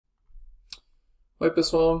Oi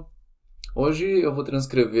pessoal, hoje eu vou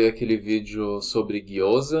transcrever aquele vídeo sobre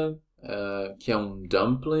Guioza, que é um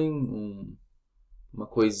dumpling, uma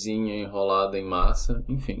coisinha enrolada em massa,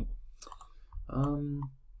 enfim.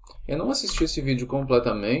 Eu não assisti esse vídeo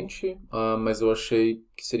completamente, mas eu achei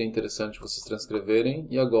que seria interessante vocês transcreverem,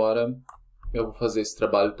 e agora eu vou fazer esse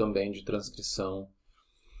trabalho também de transcrição,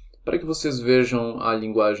 para que vocês vejam a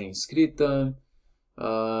linguagem escrita,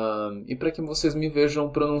 e para que vocês me vejam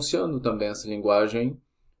pronunciando também essa linguagem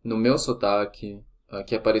no meu sotaque,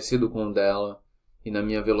 que é parecido com o dela, e na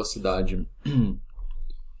minha velocidade.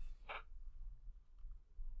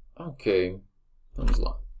 Ok, vamos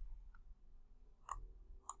lá.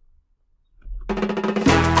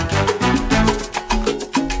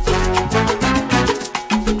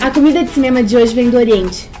 A comida de cinema de hoje vem do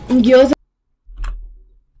Oriente. Um guioza...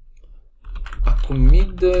 A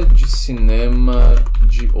comida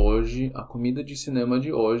de cinema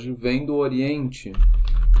de hoje vem do Oriente.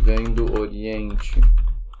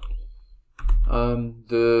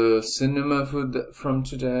 The cinema food from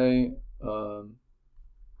today,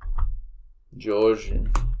 de hoje.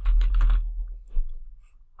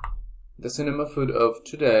 The cinema food of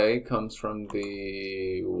today comes from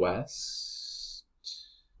the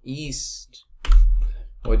East,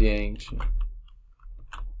 Oriente.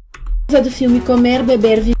 do filme Comer,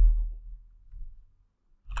 Beber, Viver.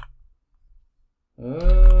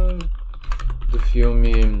 Do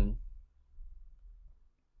filme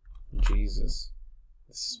Jesus.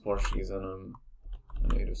 This is Portuguese and I'm a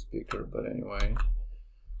native speaker, but anyway.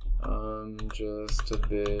 I'm just a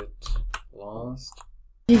bit lost.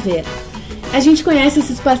 Viver. A gente conhece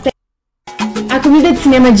esses pastéis. A comida de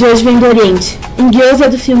cinema de hoje vem do Oriente. Um guioza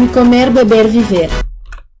do filme Comer, Beber, Viver.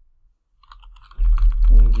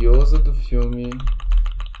 Guioza do filme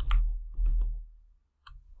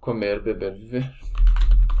Comer, Beber, Viver.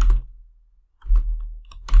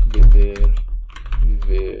 Beber,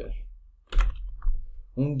 viver.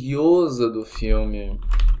 Um guioza do filme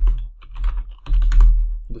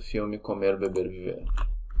Comer, Beber, Viver.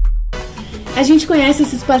 A gente conhece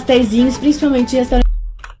esses pastéisinhos, principalmente de restaurante.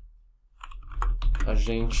 A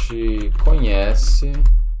gente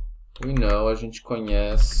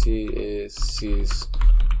conhece esses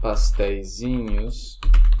pastéisinhos,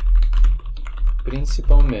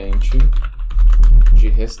 principalmente de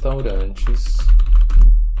restaurantes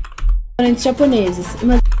japoneses,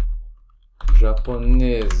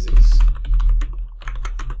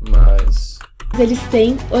 mas eles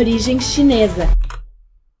têm origem chinesa.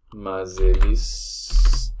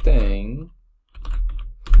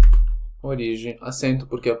 Acento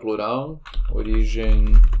porque é plural, origem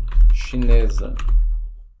chinesa.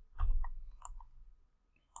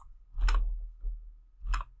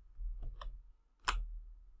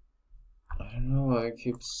 I don't know, I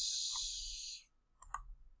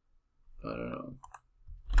don't know.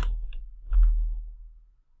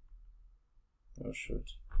 Oh,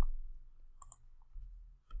 shoot.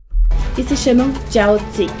 E se chamam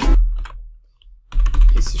jiaozi.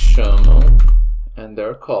 And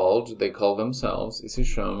they call themselves, e se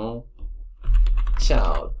chamam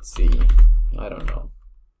jiaozi. I don't know.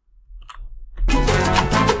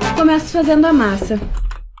 Começo fazendo a massa.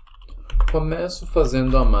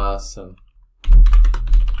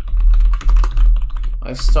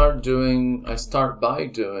 I start by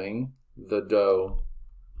doing the dough.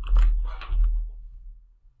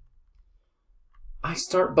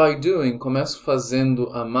 Começo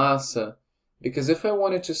fazendo a massa, because if I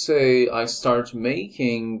wanted to say I start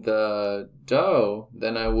making the dough,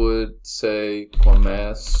 then I would say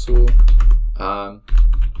começo a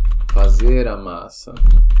fazer a massa.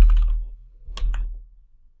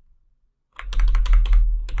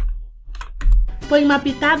 Põe uma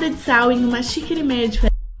pitada de sal em uma xícara e meia de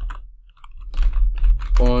farinha.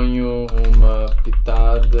 Ponho uma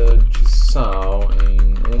pitada de sal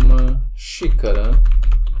em uma xícara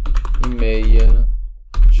e meia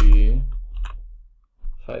de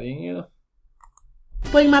farinha.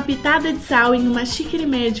 Põe uma pitada de sal em uma xícara e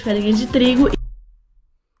meia de farinha de trigo.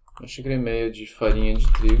 Uma xícara e meia de farinha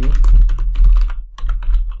de trigo.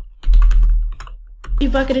 E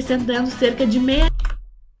vou acrescentando cerca de meia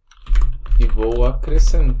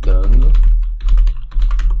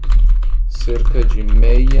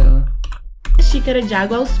xícara de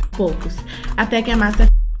água aos poucos, até que a massa...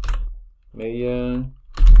 Meia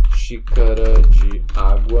xícara de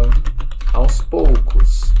água aos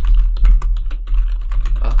poucos,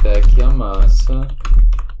 até que a massa...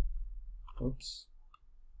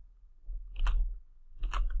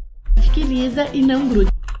 fique lisa e não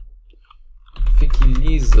grude. Fique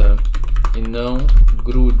lisa e não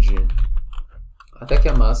grude. Até que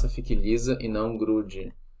a massa fique lisa e não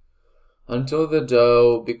grude. Until the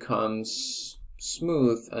dough becomes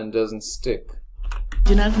smooth and doesn't stick.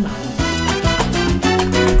 Nas mãos.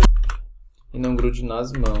 E não grude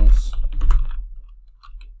nas mãos.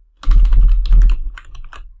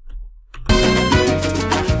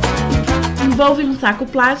 Envolva em um saco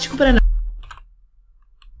plástico para não...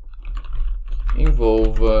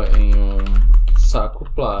 Envolva em um saco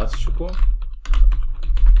plástico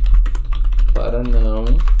para não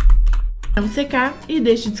secar e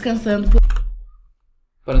deixe descansando por...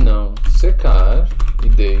 Para não secar e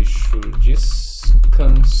deixo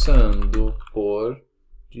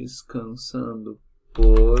descansando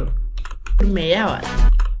por meia hora.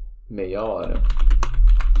 Meia hora.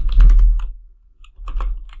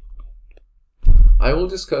 I will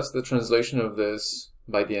discuss the translation of this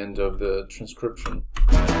by the end of the transcription.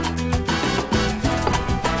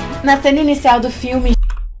 Na cena inicial do filme...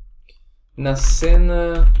 Na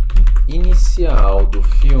cena inicial do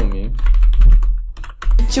filme,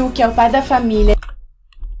 Tio, que é o pai da família,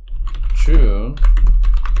 Tio,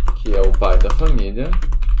 que é o pai da família,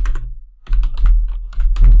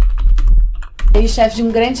 e o chefe de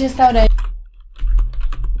um grande restaurante,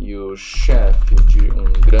 e o chefe de um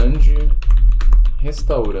grande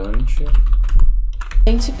restaurante, a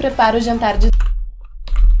gente prepara o jantar de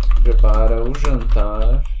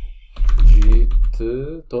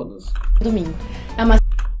todos? Domingo. É uma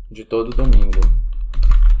De todo domingo.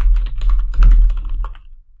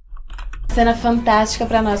 cena fantástica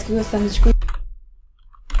para nós que gostamos de cozinhar.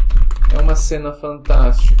 É uma cena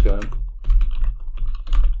fantástica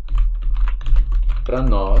para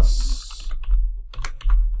nós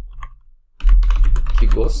que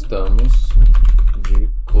gostamos de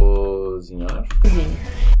cozinhar.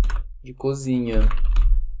 De cozinha.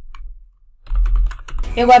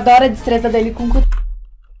 Eu adoro a destreza dele com cutelo.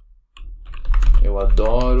 Eu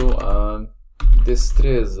adoro a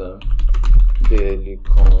destreza dele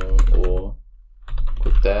com o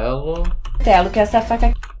cutelo. Cutelo, que é essa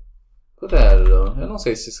faca. Cutelo. Eu não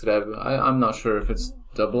sei se escreve. I'm not sure if it's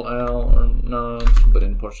double L or not, but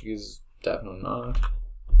in Portuguese, definitely not.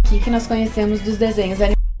 Aqui que nós conhecemos dos desenhos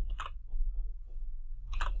animados.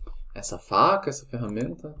 Essa faca, essa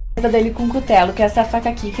ferramenta? A dele com cutelo, que é essa faca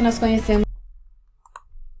aqui que nós conhecemos.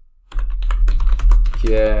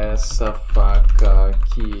 Que é essa faca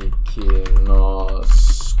aqui que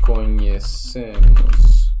nós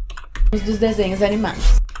conhecemos Dos desenhos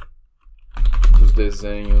animados. dos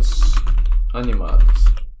desenhos animados.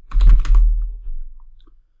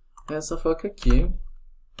 Essa faca aqui,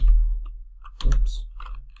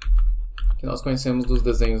 que nós conhecemos dos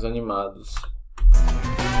desenhos animados.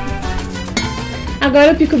 Agora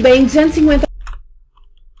eu pico bem 250.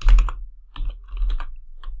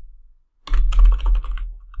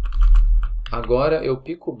 Agora eu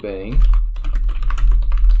pico bem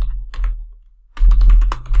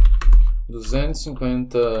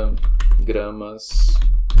 250 gramas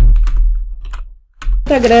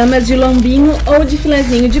de lombinho ou de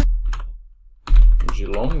filezinho de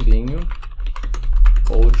lombinho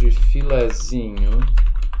ou de filezinho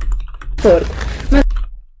porco.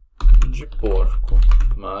 de porco.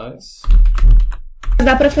 Mas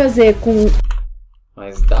dá pra fazer com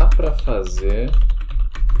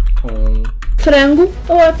frango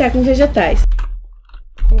ou até com vegetais.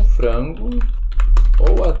 Com frango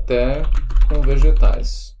ou até com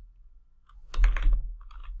vegetais.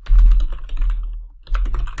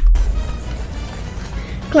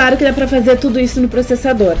 Claro que dá pra fazer tudo isso no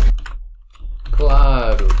processador.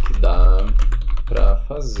 Claro que dá pra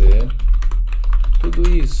fazer tudo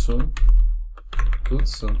isso.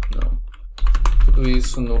 Tudo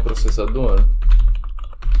isso no processador.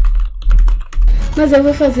 Mas eu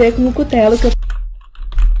vou fazer com o cutelo que eu...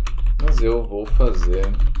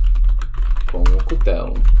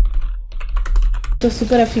 Tô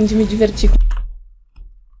super afim de me divertir com...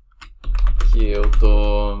 Que eu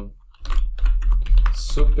tô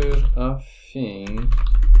super afim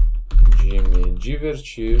de me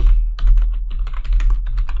divertir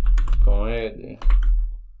com ele.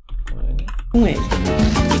 com ele.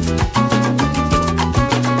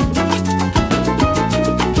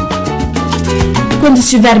 Quando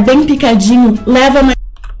estiver bem picadinho, leva uma...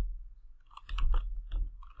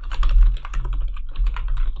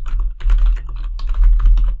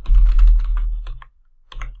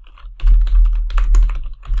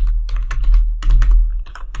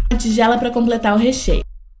 tigela para completar o recheio.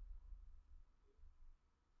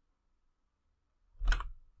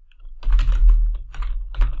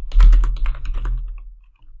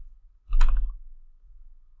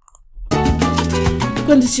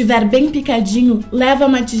 Quando Quando estiver bem picadinho, leva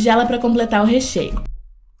uma tigela para completar o recheio.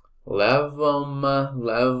 Leva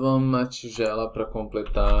uma tigela para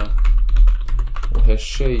completar o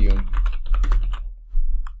recheio.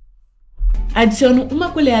 Adiciono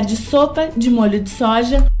uma colher de sopa de molho de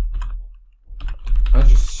soja.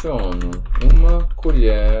 Adiciono uma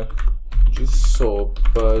colher de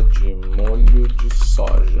sopa de molho de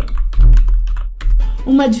soja.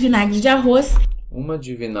 Uma de vinagre de arroz. Uma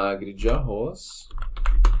de vinagre de arroz.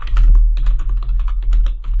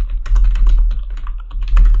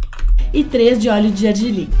 E 3 de óleo de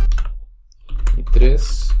gergelim. E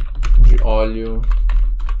 3 de óleo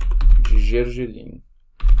de gergelim.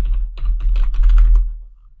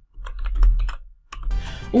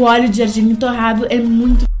 O óleo de gergelim torrado é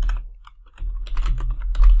muito...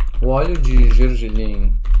 O óleo de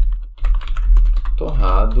gergelim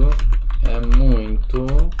torrado é muito...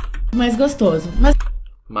 mais gostoso.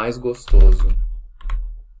 Mais gostoso.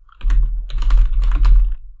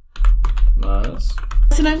 Mas...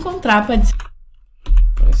 se não encontrar, pode ser...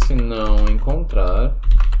 Mas se não encontrar,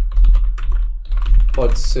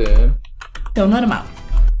 pode ser... então, normal.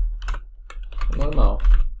 Normal.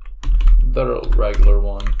 The regular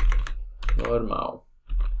one. Normal.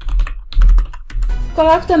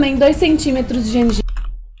 Coloco também 2 centímetros de gengibre.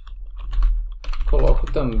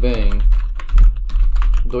 Coloco também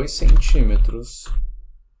 2 centímetros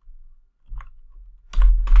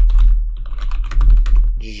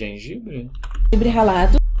de gengibre. Gengibre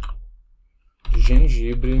ralado.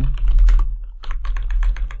 Gengibre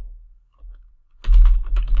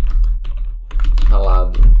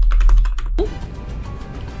ralado.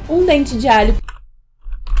 Um dente de alho.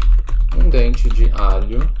 Um dente de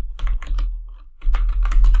alho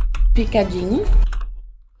Picadinho.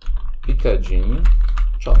 picadinho,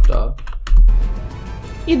 chopped up.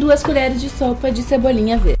 E 2 colheres de sopa de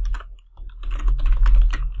cebolinha verde.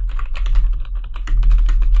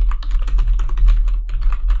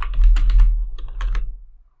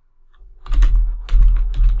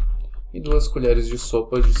 E 2 colheres de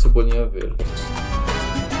sopa de cebolinha verde.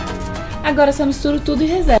 Agora só misturo tudo e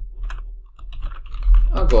reservo.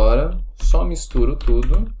 Agora só misturo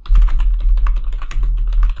tudo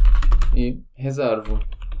e reservo.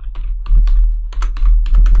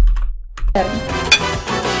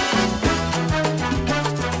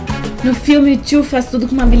 No filme, o tio faz tudo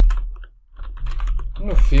com uma habilidade.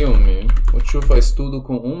 No filme, o tio faz tudo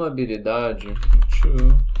com uma habilidade. O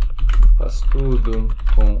tio faz tudo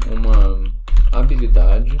com uma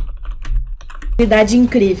habilidade. Habilidade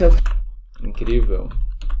incrível. Incrível.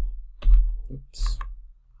 Ups.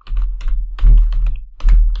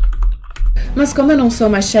 Mas como eu não sou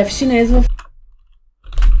uma chefe chinesa,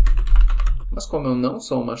 Mas como eu não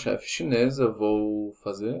sou uma chefe chinesa, vou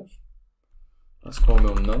fazer. Mas como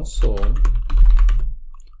eu não sou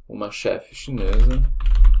uma chefe chinesa,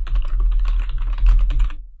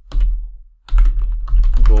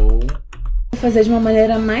 vou fazer de uma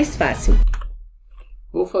maneira mais fácil.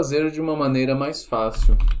 Vou fazer de uma maneira mais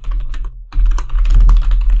fácil.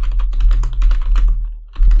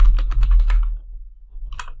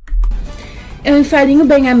 Eu enfarinho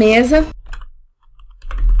bem a mesa.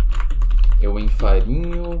 Eu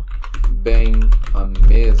enfarinho bem a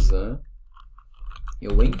mesa.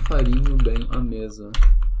 Eu enfarinho bem a mesa.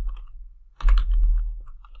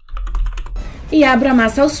 E abro a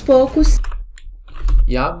massa aos poucos.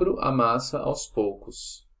 E abro a massa aos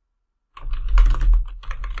poucos.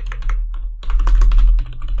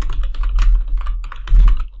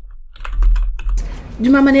 De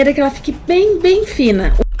uma maneira que ela fique bem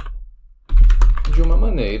fina. De uma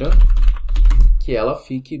maneira que ela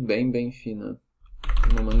fique bem fina.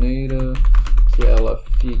 De uma maneira que ela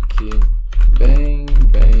fique bem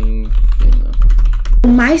fina. O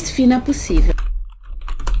mais fina possível.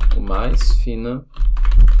 O mais fina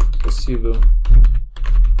possível.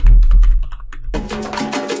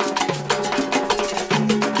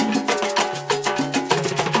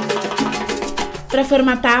 Para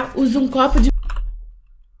formatar, uso um copo de...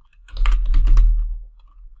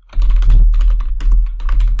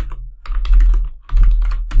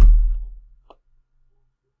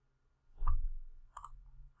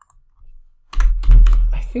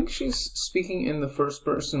 I think she's speaking in the first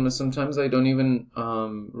person, but sometimes I don't even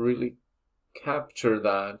really capture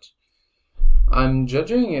that. I'm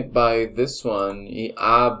judging it by this one, e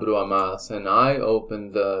abro a massa, and I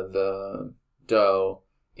open the dough,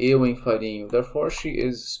 eu enfarinho. Therefore, she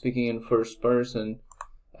is speaking in first person,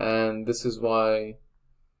 and this is why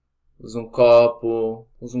use um copo,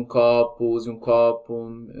 use um copo, use um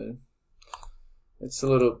copo. It's a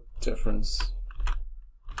little difference.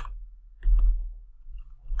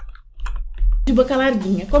 De boca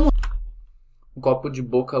larguinha. Como Um copo de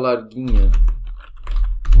boca larguinha.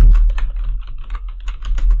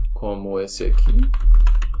 Como esse aqui.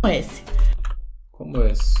 esse. Como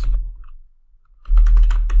esse.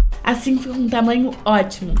 Assim fica com um tamanho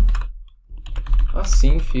ótimo.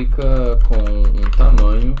 Assim fica com um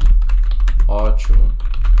tamanho ótimo.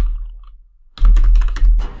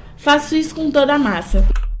 Faço isso com toda a massa.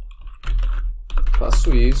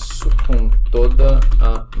 Faço isso com toda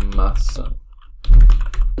a massa.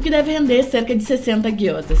 O que deve render cerca de 60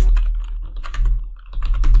 guiosas.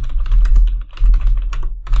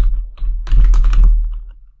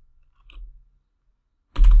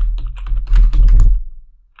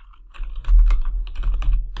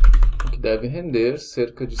 O que deve render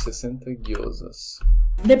cerca de 60 guiosas.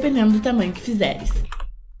 Dependendo do tamanho que fizeres.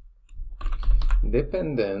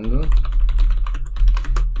 Dependendo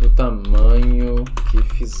do tamanho que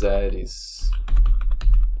fizeres.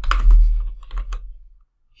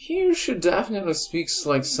 Here she definitely speaks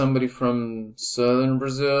like somebody from southern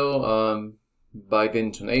Brazil, by the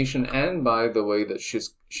intonation and by the way that she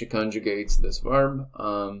conjugates this verb.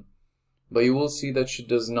 But you will see that she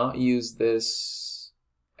does not use this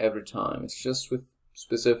every time. It's just with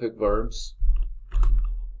specific verbs,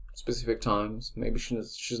 specific times. Maybe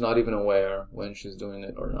she's not even aware when she's doing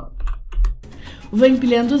it or not. Vou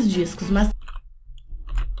empilhando os discos, mas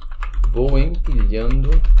Vou empilhando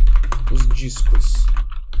os discos,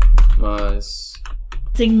 mas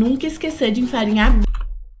sem nunca esquecer de enfarinhar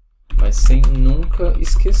sem nunca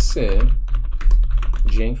esquecer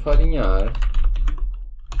de enfarinhar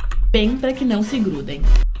bem para que não se grudem.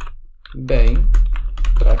 bem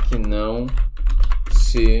para que não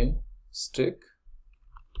se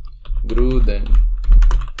grudem.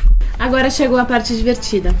 Agora chegou a parte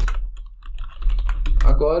divertida.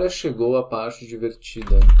 Agora chegou a parte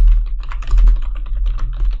divertida.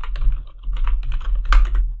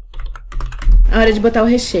 A hora de botar o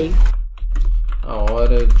recheio. A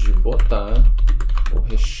hora de botar o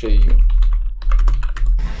recheio.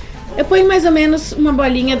 Eu ponho mais ou menos uma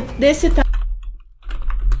bolinha desse tamanho.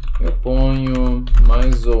 Eu ponho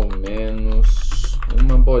mais ou menos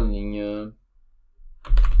uma bolinha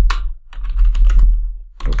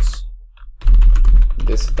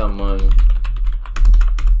desse tamanho.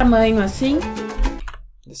 Tamanho assim.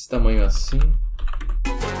 Desse tamanho assim.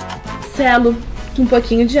 Selo com um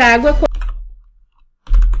pouquinho de água.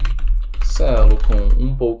 Selo com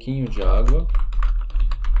um pouquinho de água.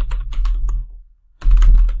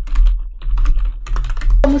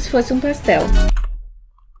 Como se fosse um pastel.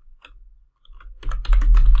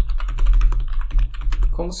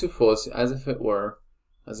 Como se fosse, as if it were,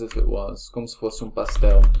 as if it was, como se fosse um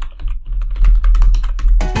pastel.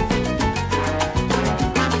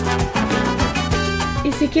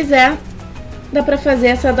 E se quiser, dá pra fazer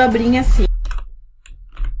essa dobrinha assim.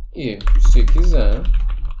 E se quiser,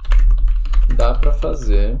 dá pra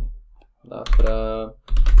fazer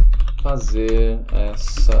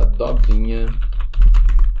essa dobrinha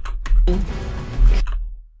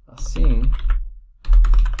assim.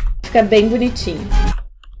 Fica bem bonitinho.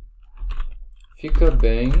 Fica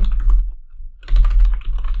bem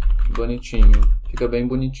bonitinho. Fica bem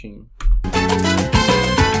bonitinho.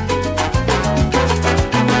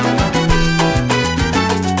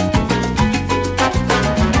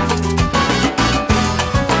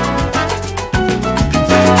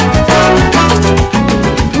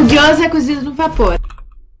 O guioza é cozido no vapor.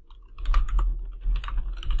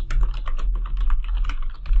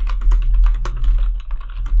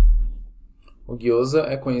 O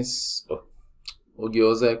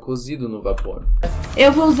guioza é cozido no vapor.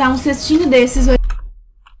 Eu vou usar um cestinho desses.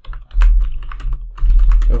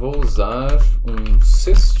 Eu vou usar um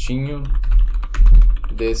cestinho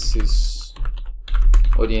desses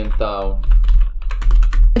Orientais,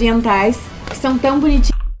 que são tão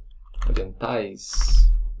bonitinhos.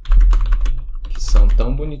 Orientais, que são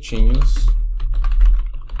tão bonitinhos.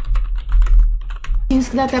 Que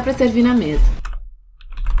dá até pra servir na mesa.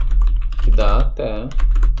 Que dá até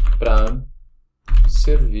pra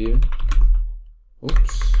servir.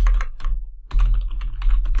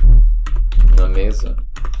 Na mesa.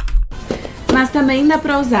 Mas também dá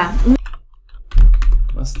pra usar um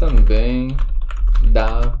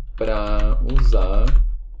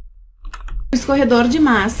escorredor de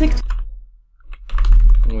massa.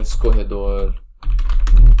 Um escorredor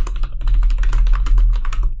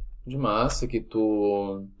de massa que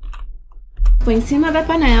tu põe em cima da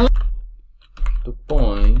panela.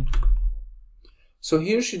 So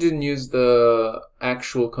here she didn't use the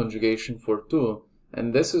actual conjugation for tu,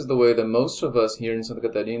 and this is the way that most of us here in Santa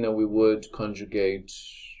Catarina we would conjugate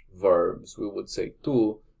verbs. We would say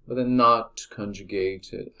tu but then not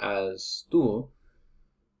conjugated as tu,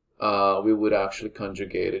 we would actually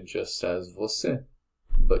conjugate it just as você,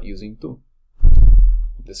 but using tu.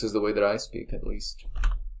 This is the way that I speak, at least.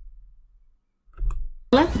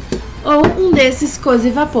 Ou desses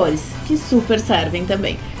cozivapores, que super servem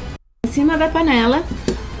também. Em cima da panela,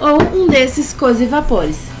 ou desses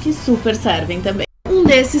cozivapores, que super servem também.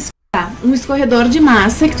 Desses, um escorredor de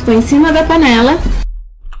massa que tu põe em cima da panela.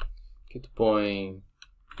 Que tu põe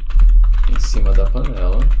em cima da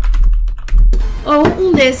panela.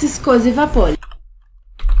 Ou desses cozivapores.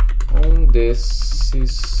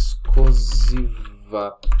 Desses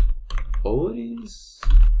cozivapores?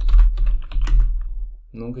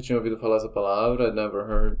 Nunca tinha ouvido falar essa palavra. I'd never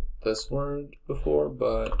heard this word before,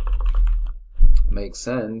 but makes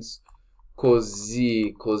sense.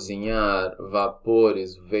 Cozinhar,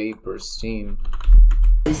 vapores, vapor, steam.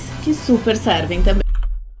 Que super servem também.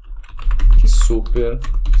 Que super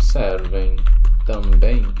servem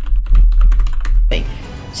também. Bem,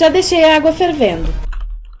 já deixei a água fervendo.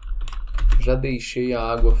 Já deixei a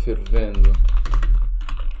água fervendo.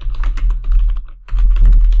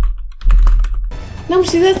 Não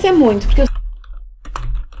precisa ser muito, porque eu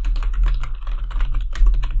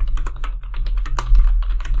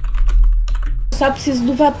só preciso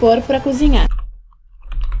do vapor para cozinhar.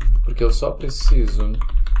 Porque eu só preciso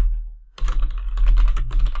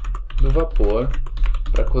do vapor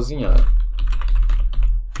para cozinhar.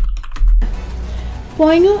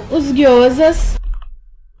 Ponho os gyozas.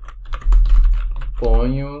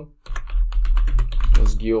 Ponho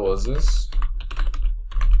os gyozas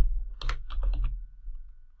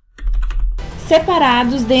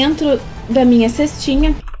separados dentro da minha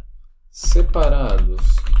cestinha.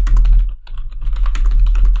 Separados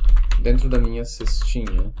dentro da minha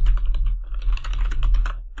cestinha.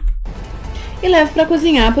 E levo para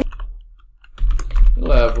cozinhar.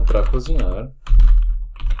 Levo para cozinhar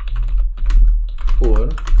por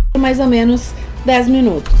mais ou menos 10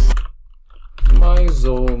 minutos. Mais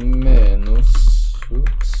ou menos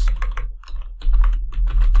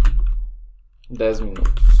 10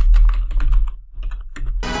 minutos.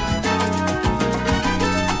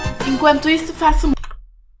 Enquanto isso, faço...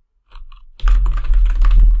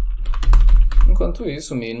 Enquanto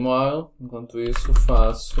isso,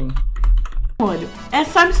 faço... molho. É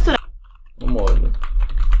só misturar. O molho.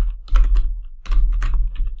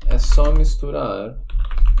 É só misturar.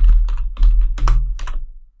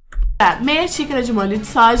 Meia xícara de molho de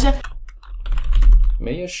soja.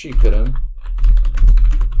 Meia xícara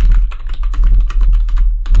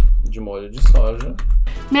de molho de soja.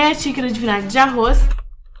 Meia xícara de vinagre de arroz.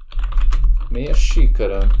 Meia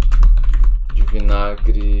xícara de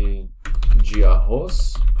vinagre de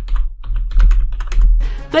arroz.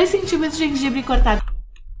 2 centímetros de gengibre cortado.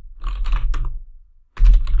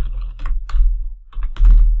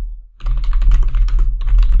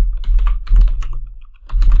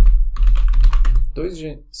 Dois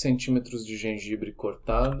centímetros de gengibre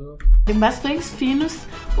cortado. Em bastões finos.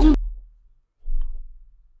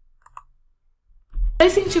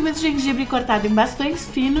 2 centímetros de gengibre cortado em bastões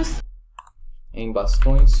finos. Em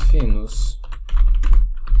bastões finos.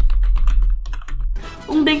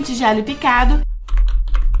 Um dente de alho picado.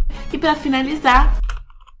 E para finalizar,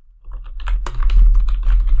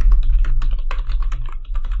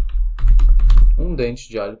 um dente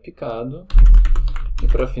de alho picado. E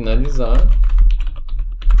para finalizar,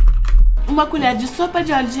 uma colher de sopa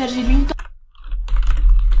de óleo de gergelim.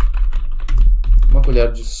 Uma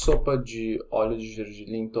colher de sopa de óleo de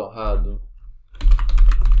gergelim torrado.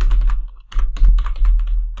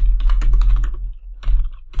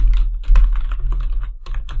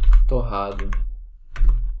 Torrado.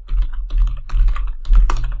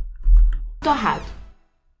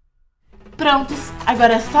 Prontos,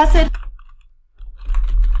 agora é só servir.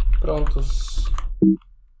 Prontos.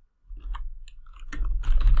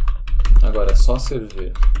 Agora é só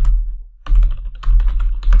servir.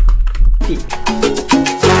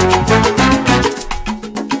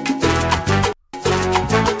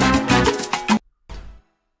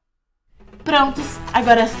 Prontos,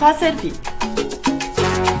 agora é só servir.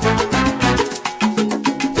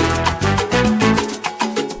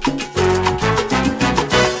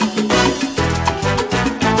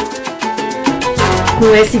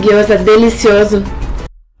 Com esse guioza delicioso.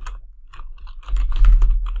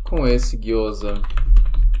 Com esse guioza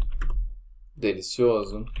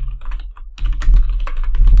delicioso.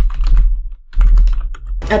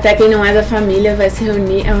 Até quem não é da família vai se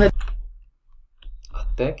reunir ao redor.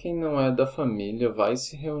 Até quem não é da família vai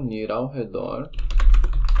se reunir ao redor.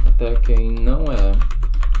 Até quem não é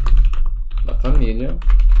da família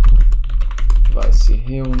vai se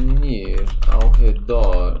reunir ao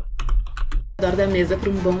redor da mesa para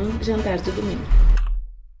um bom jantar de domingo.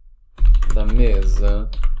 Da mesa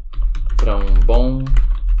para um bom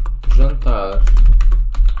jantar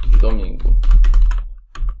de domingo.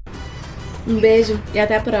 Um beijo e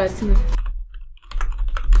até a próxima.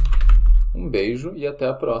 Um beijo e até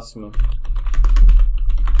a próxima.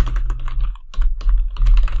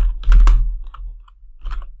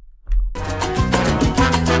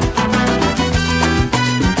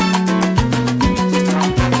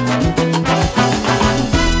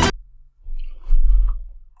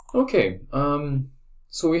 Okay,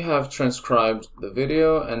 so we have transcribed the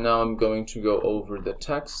video, and now I'm going to go over the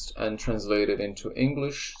text and translate it into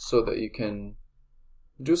English so that you can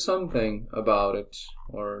do something about it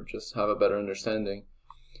or just have a better understanding.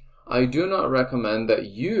 I do not recommend that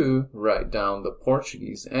you write down the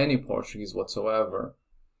Portuguese, any Portuguese whatsoever.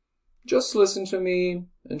 Just listen to me,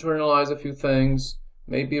 internalize a few things,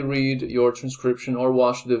 maybe read your transcription or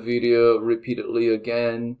watch the video repeatedly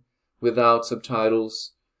again without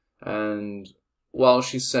subtitles. And while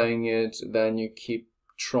she's saying it, then you keep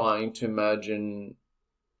trying to imagine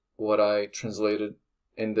what I translated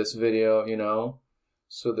in this video, you know,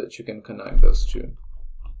 so that you can connect those two.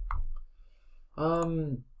 A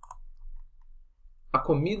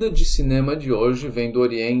comida de cinema de hoje vem do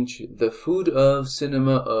Oriente. The food of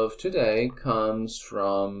cinema of today comes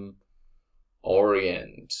from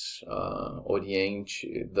Orient,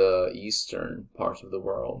 Oriente, the eastern part of the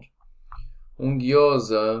world.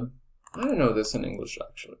 Guioza, I don't know this in English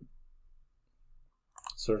actually.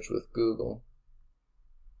 Search with Google.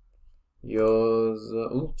 Guioza,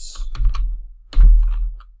 oops.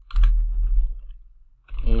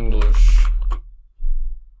 English.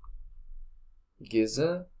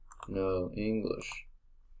 Giza? No, English.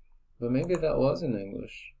 But maybe that was in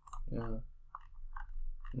English. Yeah.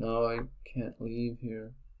 Now I can't leave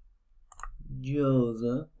here.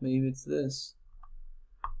 Guioza, maybe it's this.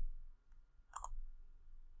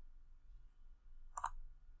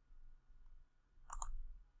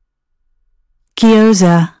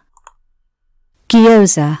 Guioza.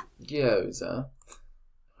 Guioza. Guioza.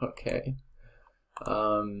 Okay.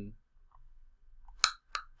 And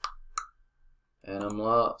I'm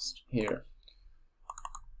lost here.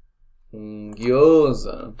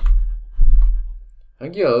 Guioza. A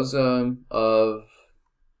guioza of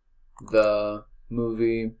the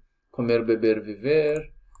movie Comer, Beber, Viver,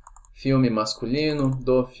 filme masculino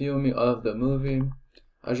do filme of the movie.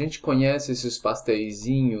 A gente conhece esses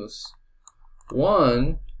pasteizinhos.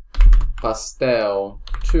 1, pastel.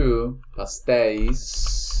 2,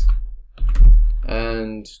 pastéis.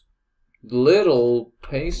 And little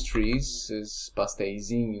pastries is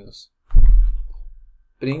pasteizinhos.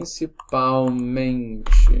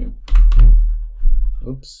 Principalmente.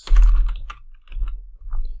 Oops.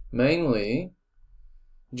 Mainly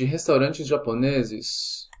de restaurantes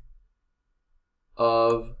japoneses,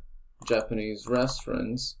 of Japanese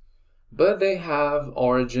restaurants, but they have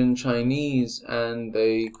origin Chinese and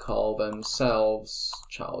they call themselves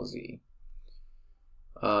chaozi.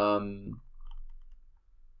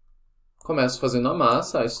 Começo fazendo a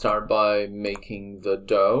massa. I start by making the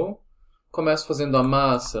dough. Começo fazendo a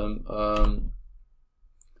massa.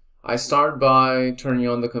 I start by turning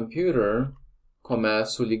on the computer.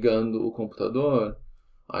 Começo ligando o computador.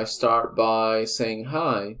 I start by saying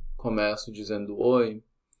hi. Começo dizendo oi.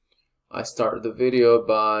 I start the video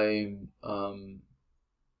by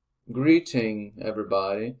greeting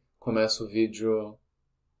everybody. Começo o vídeo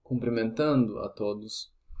cumprimentando a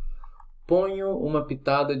todos. Ponho uma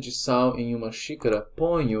pitada de sal em uma xícara.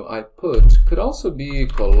 Ponho, I put, could also be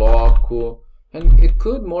coloco, and it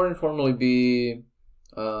could more informally be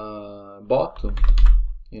boto,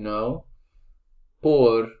 you know.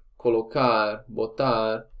 Pôr, colocar,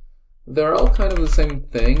 botar. They're all kind of the same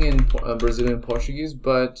thing in Brazilian Portuguese,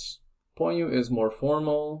 but ponho is more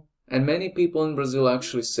formal, and many people in Brazil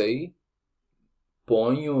actually say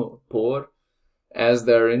ponho, pôr, as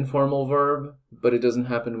their informal verb, but it doesn't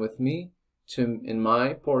happen with me. In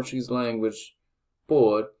my Portuguese language,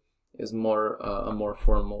 pôr is more a more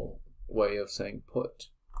formal way of saying put.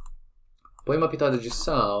 Põe uma pitada de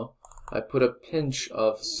sal. I put a pinch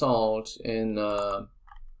of salt in a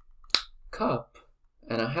cup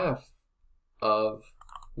and a half of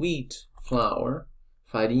wheat flour,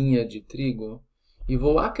 farinha de trigo, e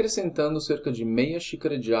vou acrescentando cerca de meia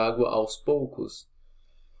xícara de água aos poucos.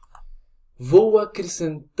 Vou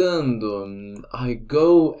acrescentando, I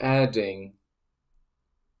go adding.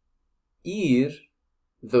 Ir,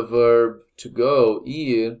 the verb to go,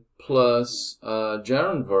 ir, plus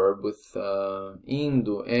gerund verb with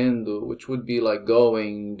indo, endo, which would be like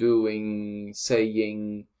going, doing,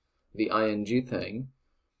 saying, the ing thing.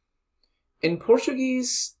 In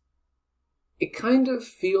Portuguese, it kind of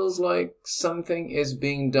feels like something is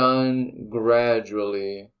being done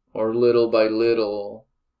gradually or little by little.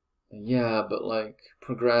 Yeah, but like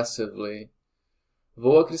progressively.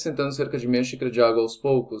 Vou acrescentando cerca de meia xícara de água aos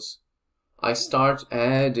poucos. I start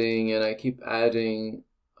adding and I keep adding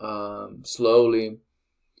slowly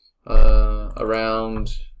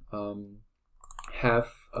around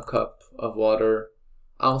half a cup of water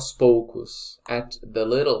aos poucos, at the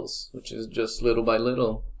littles, which is just little by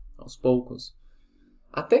little, aos poucos.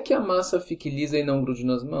 Até que a massa fique lisa e não grude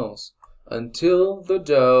nas mãos. Until the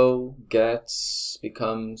dough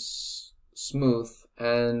becomes smooth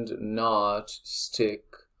and not stick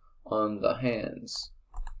on the hands.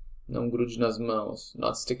 Não grude nas mãos,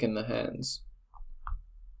 not stick in the hands.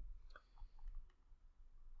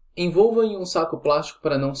 Envolva em um saco plástico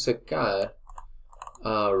para não secar.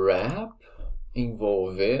 Wrap,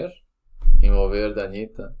 envolver, envolver da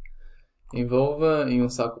Anitta. Envolva em um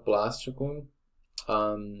saco plástico.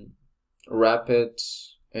 Wrap it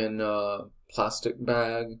in a plastic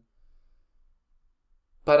bag.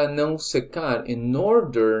 Para não secar, in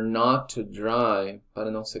order not to dry,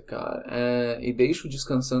 para não secar. E deixo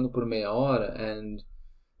descansando por meia hora, and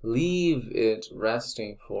leave it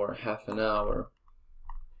resting for half an hour.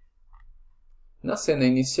 Na cena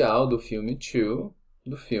inicial do filme 2,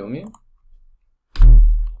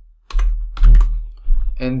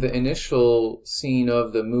 and the initial scene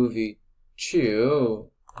of the movie 2,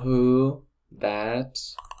 who, that,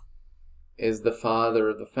 is the father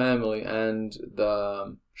of the family and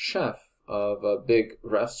the chef of a big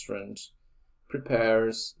restaurant,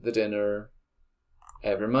 prepares the dinner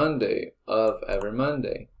every Monday.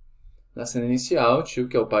 Na cena inicial, o tio,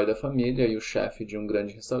 que é o pai da família e o chefe de um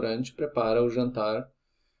grande restaurante, prepara o jantar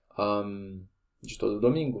de todo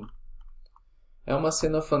domingo. É uma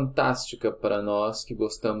cena fantástica para nós que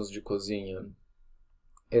gostamos de cozinha.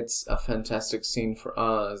 It's a fantastic scene for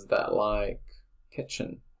us that like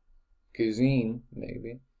kitchen. Cuisine,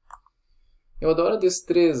 maybe. Eu adoro a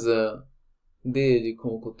destreza dele com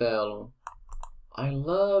o cutelo. I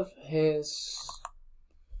love his,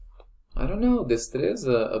 I don't know,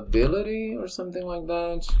 destreza, ability or something like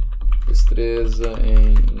that. Destreza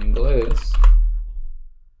em inglês.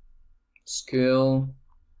 Skill,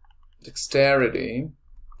 dexterity,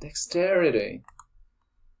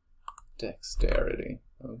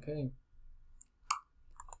 ok.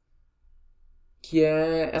 Que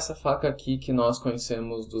é essa faca aqui que nós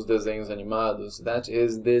conhecemos dos desenhos animados. That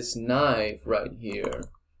is this knife right here.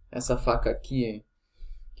 Essa faca aqui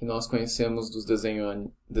que nós conhecemos dos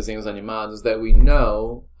desenhos animados, that we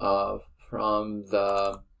know of from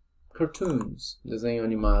the cartoons. Desenho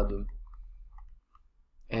animado.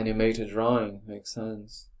 Animated drawing, makes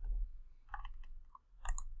sense.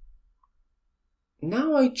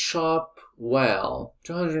 Now I chop well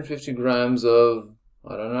 250 grams of,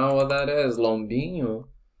 I don't know what that is, lombinho,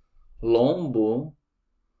 lombo.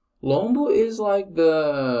 Lombo is like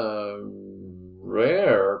the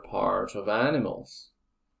rare part of animals.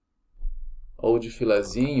 Ou de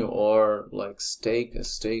filezinho, or like steak, a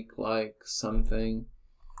steak like something.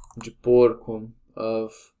 De porco,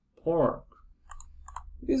 of pork.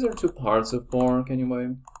 These are two parts of pork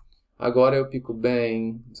anyway. Agora eu pico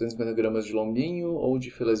bem 250 gramas de lombinho ou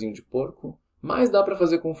de filezinho de porco, mas dá para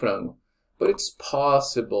fazer com frango. But it's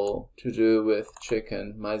possible to do with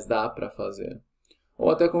chicken, mas dá para fazer. Ou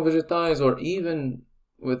até com vegetais, or even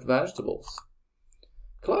with vegetables.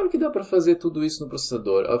 Claro que dá para fazer tudo isso no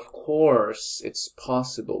processador. Of course, it's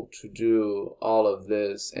possible to do all of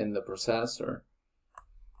this in the processor.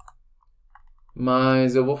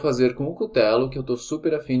 Mas eu vou fazer com o cutelo, que eu estou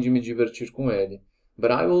super afim de me divertir com ele. But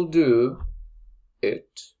I will do it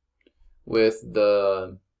with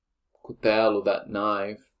the cutelo, that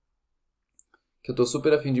knife, que eu estou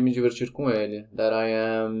super afim de me divertir com ele. That I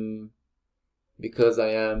am, because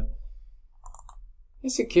I am.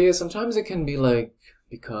 Esse que, sometimes it can be like,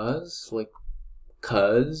 because, like,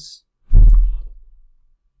 cause.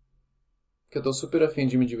 Que eu estou super afim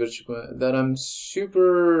de me divertir com ele. That I'm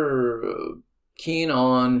super keen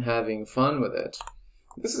on having fun with it.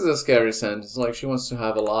 This is a scary sentence, like she wants to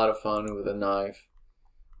have a lot of fun with a knife.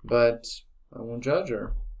 But I won't judge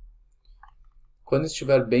her. Quando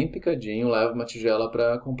estiver bem picadinho, leve uma tigela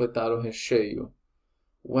para completar o recheio.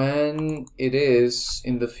 When it is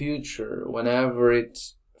in the future, whenever it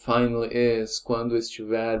finally is, quando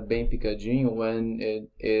estiver bem picadinho, when it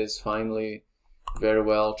is finally very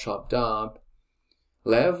well chopped up,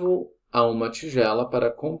 levo a uma tigela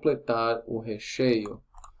para completar o recheio.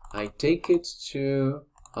 I take it to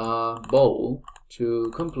a bowl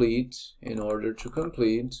to complete, in order to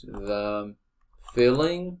complete the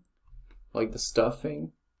filling, like the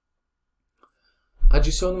stuffing.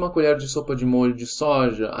 Adiciono uma colher de sopa de molho de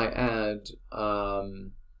soja. I add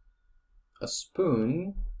a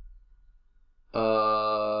spoon.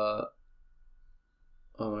 Oh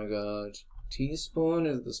my god. Teaspoon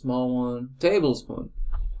is the small one. Tablespoon.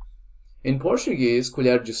 In Portuguese,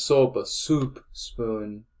 colher de sopa, soup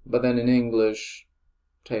spoon. But then in English,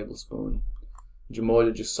 tablespoon. De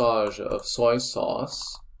molho de soja, of soy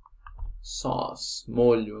sauce. Sauce,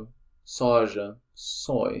 molho, soja,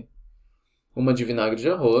 soy. Uma de vinagre de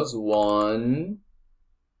arroz, 1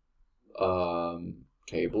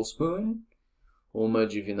 tablespoon. Uma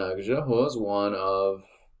de vinagre de arroz, 1 of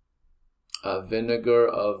vinegar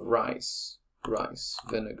of rice. Rice,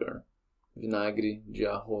 vinegar. Vinagre de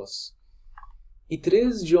arroz. E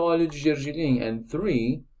 3 de óleo de gergelim. And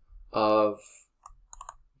 3 of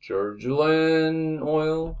gergelim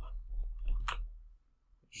oil.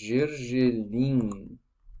 Gergelim.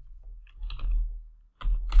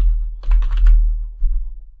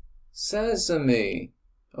 Sesame.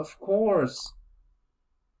 Of course.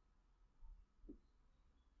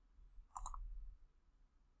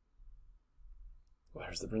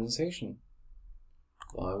 Where's the pronunciation?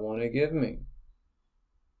 Why won't it give me?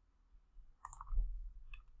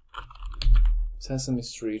 Sesame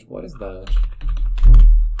Street, what is that?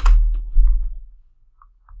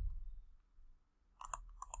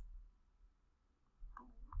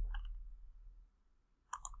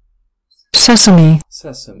 Sesame.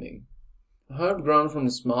 Sesame. A herb grown from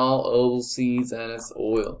the small oval seeds and its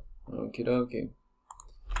oil. Okie dokie.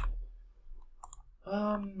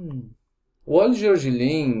 O óleo de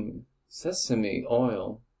gergelim, sesame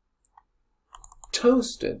oil.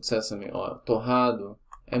 Toasted sesame oil, torrado,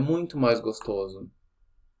 é muito mais gostoso.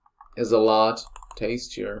 Is a lot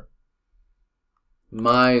tastier.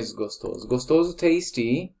 Mais gostoso. Gostoso,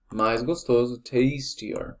 tasty. Mais gostoso,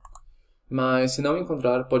 tastier. Mas se não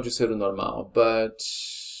encontrar, pode ser o normal. But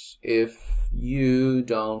if you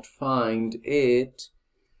don't find it,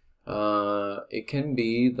 it can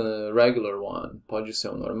be the regular one. Pode ser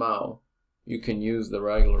o normal. You can use the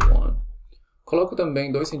regular one. Coloco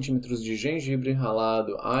também 2 centímetros de gengibre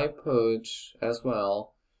ralado. I put as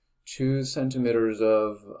well 2 centimeters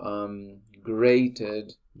of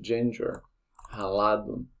grated ginger.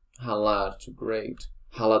 Ralado. Ralar, to grate.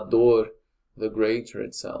 Ralador, the grater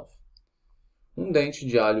itself. Dente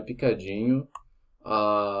de alho picadinho.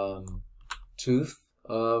 Tooth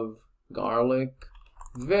of garlic.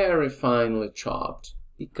 Very finely chopped.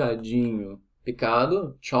 Picadinho.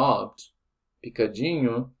 Picado, chopped.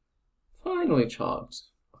 Picadinho, finely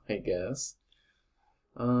chopped, I guess.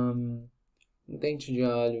 Dente de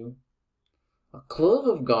alho. A clove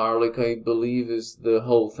of garlic, I believe, is the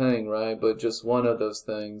whole thing, right? But just one of those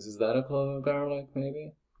things. Is that a clove of garlic,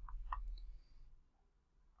 maybe?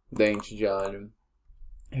 Dente de alho.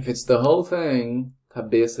 If it's the whole thing,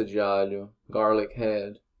 cabeça de alho, garlic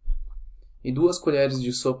head. E 2 colheres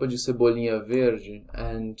de sopa de cebolinha verde,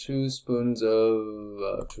 and 2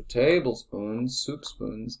 tablespoons, soup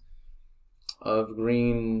spoons, of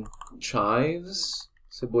green chives,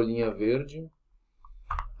 cebolinha verde.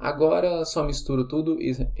 Agora só misturo tudo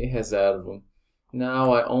e reservo.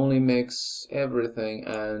 Now I only mix everything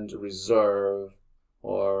and reserve,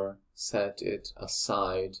 or set it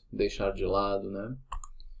aside, deixar de lado, né?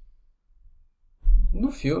 No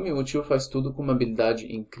filme, o tio faz tudo com uma habilidade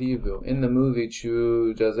incrível. In the movie,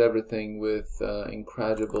 tio does everything with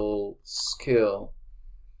incredible skill.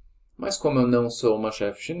 Mas como eu não sou uma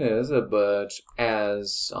chefe chinesa, but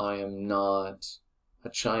as I am not a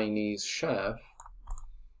Chinese chef,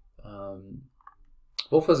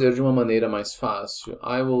 vou fazer de uma maneira mais fácil.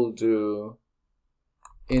 I will do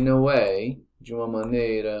in a way, de uma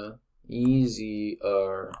maneira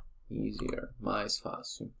easier, mais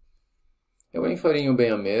fácil. Eu enfarinho bem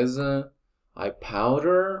a mesa. I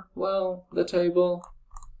powder, well, the table.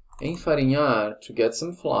 Enfarinhar, to get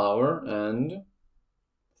some flour and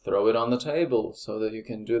throw it on the table so that you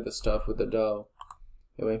can do the stuff with the dough.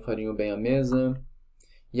 Eu enfarinho bem a mesa.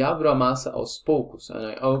 E abro a massa aos poucos. And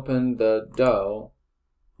I open the dough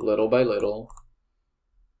little by little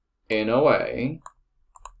in a way.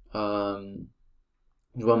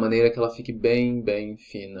 De uma maneira que ela fique bem, bem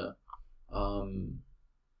fina.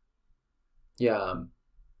 Yeah,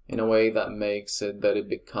 in a way that makes it that it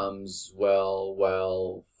becomes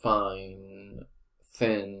well, fine,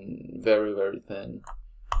 thin, very, very thin.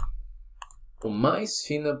 O mais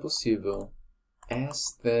fina possível.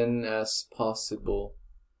 As thin as possible.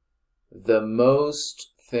 The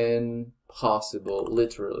most thin possible,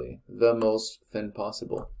 literally. The most thin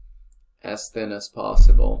possible. As thin as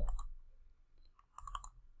possible.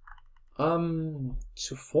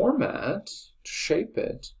 To format, to shape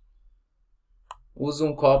it,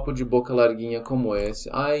 uso copo de boca larguinha como esse.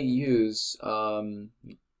 I use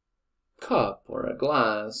cup or a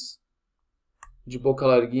glass de boca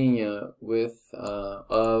larguinha with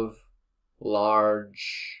of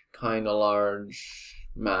large, kind of large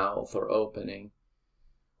mouth or opening.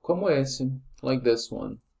 Como esse, like this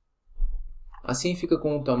one. Assim fica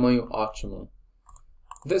com tamanho ótimo.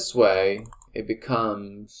 This way, it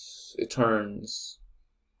turns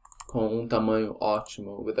com tamanho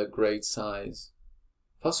ótimo, with a great size.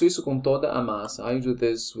 Faço isso com toda a massa. I do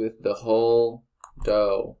this with the whole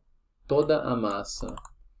dough. Toda a massa.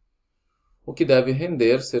 O que deve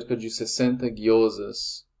render cerca de 60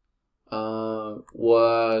 gyozas.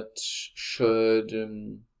 What should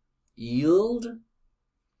yield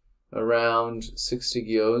around 60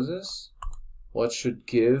 gyozas. What should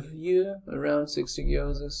give you around 60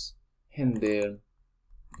 gyozas? Render.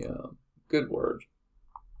 Yeah, good word.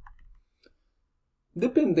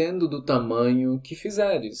 Dependendo do tamanho que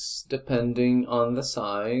fizeres. Depending on the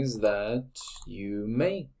size that you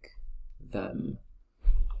make them.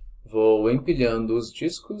 Vou empilhando os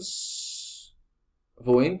discos.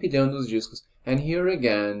 And here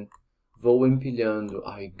again, vou empilhando.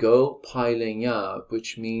 I go piling up,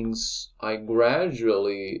 which means I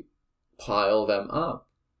gradually pile them up.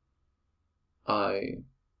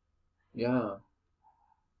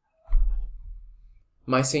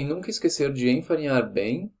 Mas sem nunca esquecer de enfarinhar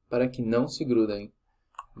bem para que não se grudem.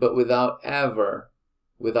 But without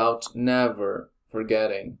never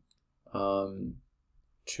forgetting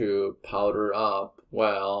to powder up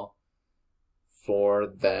well for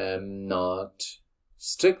them not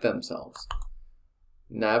stick themselves.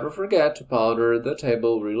 Never forget to powder the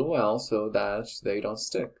table really well so that they don't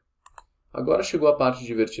stick. Agora chegou a parte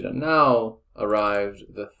divertida. Now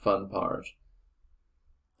arrived the fun part.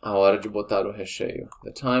 A hora de botar o recheio.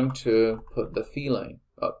 The time to put the filling.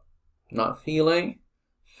 Not feeling,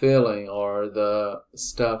 filling, or the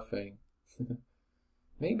stuffing.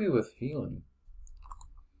 Maybe with feeling.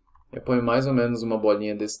 Eu ponho mais ou menos uma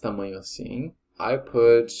bolinha desse tamanho assim. I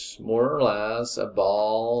put more or less a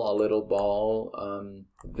little ball,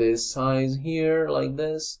 this size here, like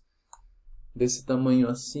this. Desse tamanho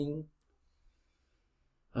assim.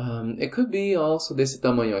 It could be also desse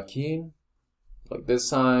tamanho aqui, like this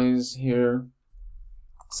size here.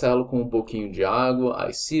 Selo com pouquinho de água.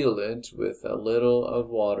 I seal it with a little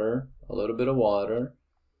bit of water.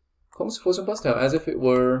 Como se fosse pastel, as if it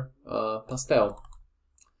were pastel.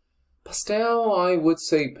 Pastel, I would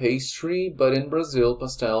say pastry, but in Brazil,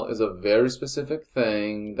 pastel is a very specific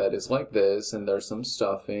thing that is like this, and there's some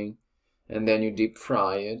stuffing, and then you deep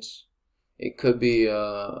fry it. It could be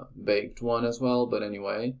a baked one as well, but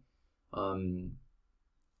anyway. And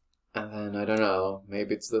then, I don't know,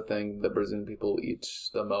 maybe it's the thing the Brazilian people eat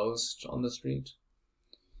the most on the street.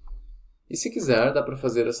 E se quiser, dá pra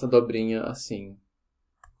fazer essa dobrinha assim.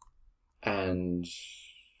 And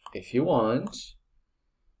if you want,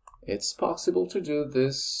 it's possible to do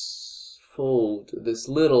this fold, this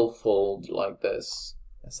little fold like this.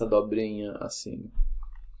 Essa dobrinha assim.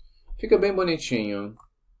 Fica bem bonitinho.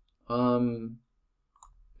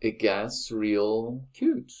 It gets real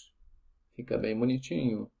cute. Fica bem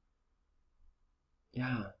bonitinho.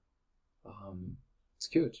 Yeah. It's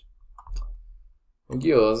cute. O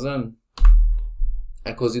gyoza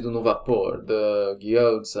é cozido no vapor. The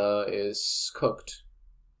gyoza is cooked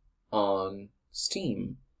on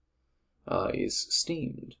steam. Is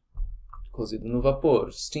steamed. Cozido no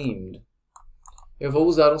vapor. Steamed. Eu vou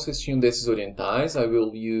usar cestinho desses orientais. I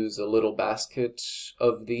will use a little basket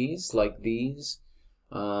of these, like these.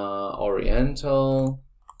 Oriental.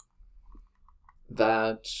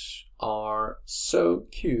 That are so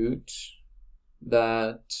cute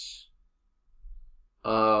that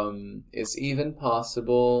it's even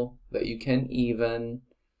possible that you can even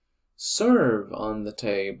serve on the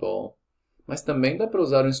table. Mas também dá para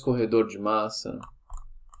usar escorredor de massa.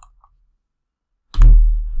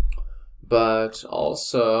 But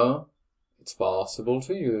also, it's possible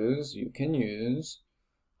to use, you can use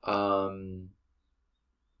a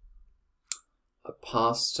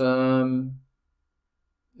pasta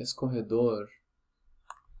escorredor.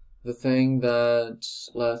 The thing that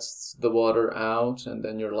lets the water out and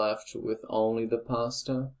then you're left with only the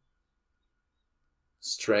pasta.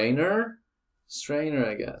 Strainer? Strainer,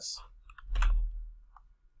 I guess.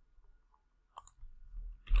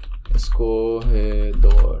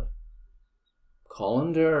 Escorredor.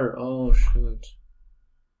 Colander? Oh, shoot.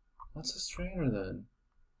 What's a strainer then?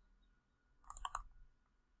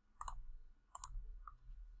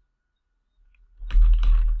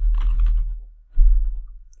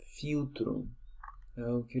 Filtro.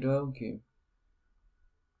 Okie dokie.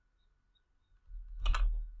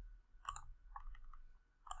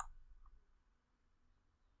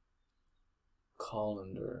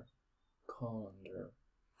 Colander.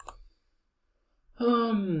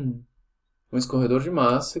 Um escorredor de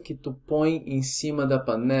massa que tu põe em cima da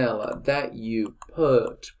panela. That you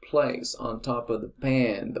place on top of the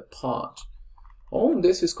pan, the pot. Ou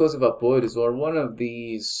desses coisas vapores, or one of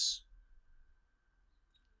these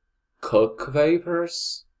cook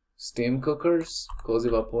vapors, steam cookers,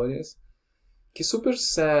 coisas vapores, que super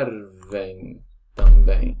servem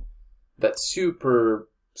também. That super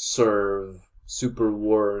serve, super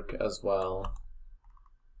work as well.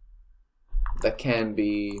 That can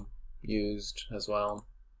be used as well.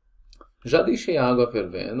 Já deixei a água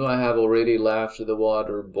fervendo. I have already left the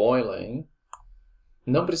water boiling.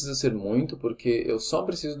 Não precisa ser muito, porque eu só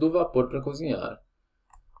preciso do vapor para cozinhar.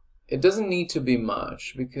 It doesn't need to be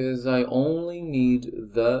much, because I only need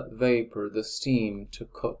the vapor, the steam, to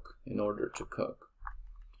cook, in order to cook.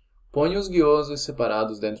 Ponho os gyozas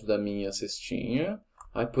separados dentro da minha cestinha.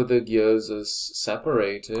 I put the gyozas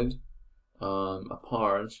separated,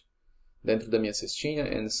 apart, dentro da minha cestinha,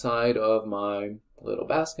 inside of my little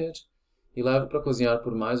basket, e levo para cozinhar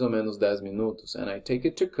por mais ou menos 10 minutos, and I take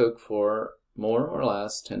it to cook for more or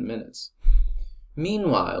less 10 minutes.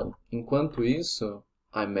 Meanwhile, enquanto isso,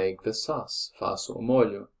 I make the sauce, faço o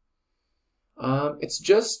molho. It's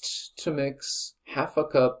just to mix half a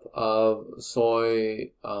cup of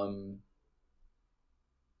soy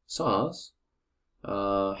sauce,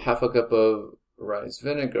 half a cup of rice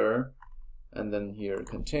vinegar, and then here it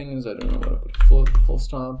continues, I don't know what I put full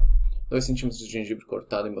stop. 2 centímetros de gengibre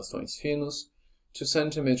cortado em bastões finos. 2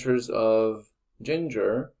 centimeters of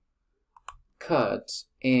ginger cut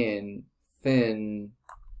in thin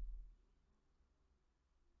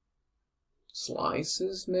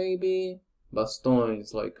slices, maybe?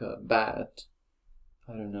 Bastões, like a bat.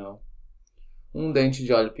 I don't know. 1 dente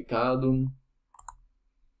de alho picado.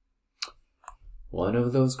 One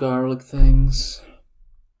of those garlic things.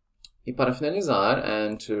 E para finalizar,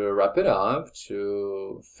 and to wrap it up,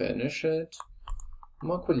 to finish it,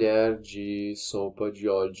 1 colher de sopa de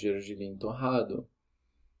óleo de gergelim torrado.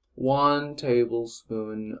 1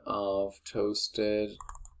 tablespoon of toasted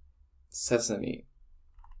sesame.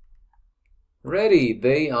 Ready,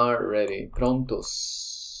 they are ready.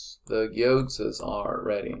 Prontos. The gyozas are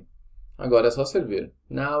ready. Agora é só servir.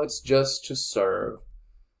 Now it's just to serve.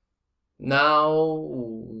 Now,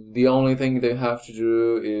 the only thing they have to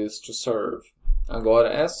do is to serve.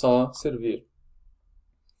 Agora é só servir.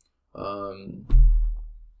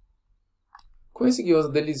 Com esse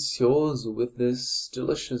gyoza delicioso, with this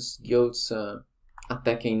delicious gyoza,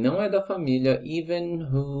 até quem não é da família,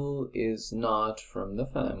 even who is not from the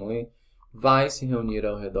family, vai se reunir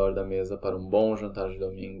ao redor da mesa para um bom jantar de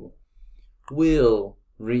domingo. Will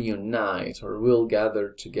reunite, or will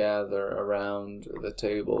gather together around the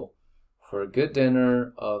table for a good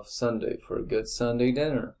dinner of Sunday, for a good Sunday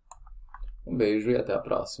dinner. Beijo e até a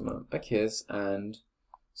próxima. A kiss and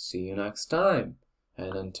see you next time.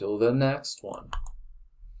 And until the next one.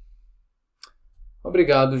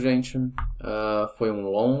 Obrigado, gente. Foi um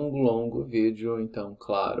longo vídeo, então,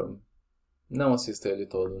 claro, não assista ele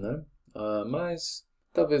todo, né? Mas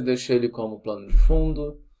talvez deixe ele como plano de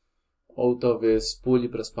fundo, ou talvez pule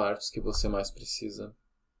para as partes que você mais precisa.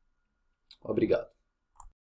 Obrigado.